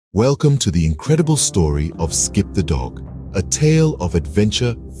Welcome to the incredible story of Skip the dog, a tale of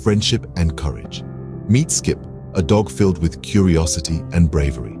adventure, friendship, and courage. Meet Skip, a dog filled with curiosity and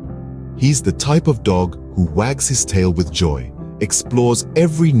bravery. He's the type of dog who wags his tail with joy, explores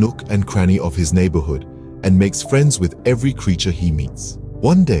every nook and cranny of his neighborhood, and makes friends with every creature he meets.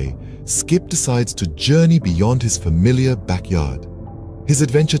 One day, Skip decides to journey beyond his familiar backyard. His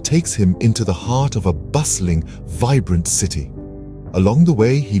adventure takes him into the heart of a bustling, vibrant city. Along the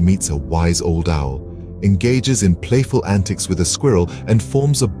way, he meets a wise old owl, engages in playful antics with a squirrel, and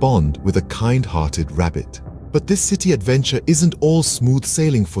forms a bond with a kind-hearted rabbit. But this city adventure isn't all smooth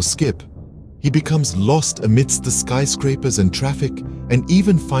sailing for Skip. He becomes lost amidst the skyscrapers and traffic, and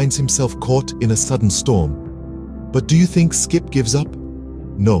even finds himself caught in a sudden storm. But do you think Skip gives up?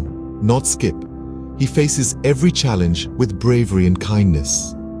 No, not Skip. He faces every challenge with bravery and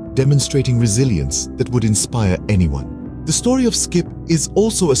kindness, demonstrating resilience that would inspire anyone. The story of Skip is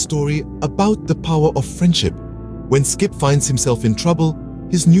also a story about the power of friendship. When Skip finds himself in trouble,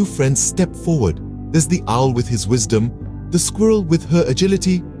 his new friends step forward. There's the owl with his wisdom, the squirrel with her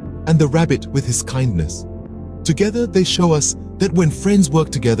agility, and the rabbit with his kindness. Together, they show us that when friends work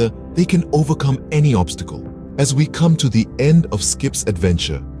together, they can overcome any obstacle. As we come to the end of Skip's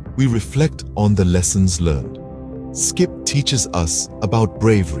adventure, we reflect on the lessons learned. Skip teaches us about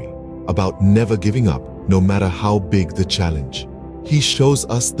bravery, about never giving up, no matter how big the challenge. He shows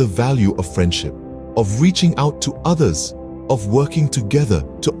us the value of friendship, of reaching out to others, of working together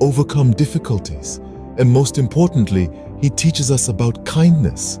to overcome difficulties. And most importantly, he teaches us about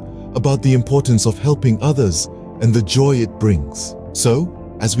kindness, about the importance of helping others and the joy it brings.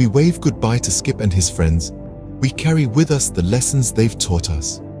 So, as we wave goodbye to Skip and his friends, we carry with us the lessons they've taught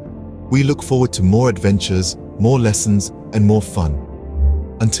us. We look forward to more adventures, more lessons, and more fun.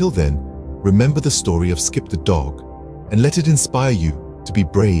 Until then, remember the story of Skip the dog, and let it inspire you to be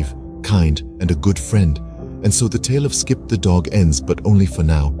brave, kind, and a good friend. And so the tale of Skip the dog ends, but only for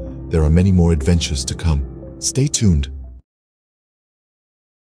now. There are many more adventures to come. Stay tuned.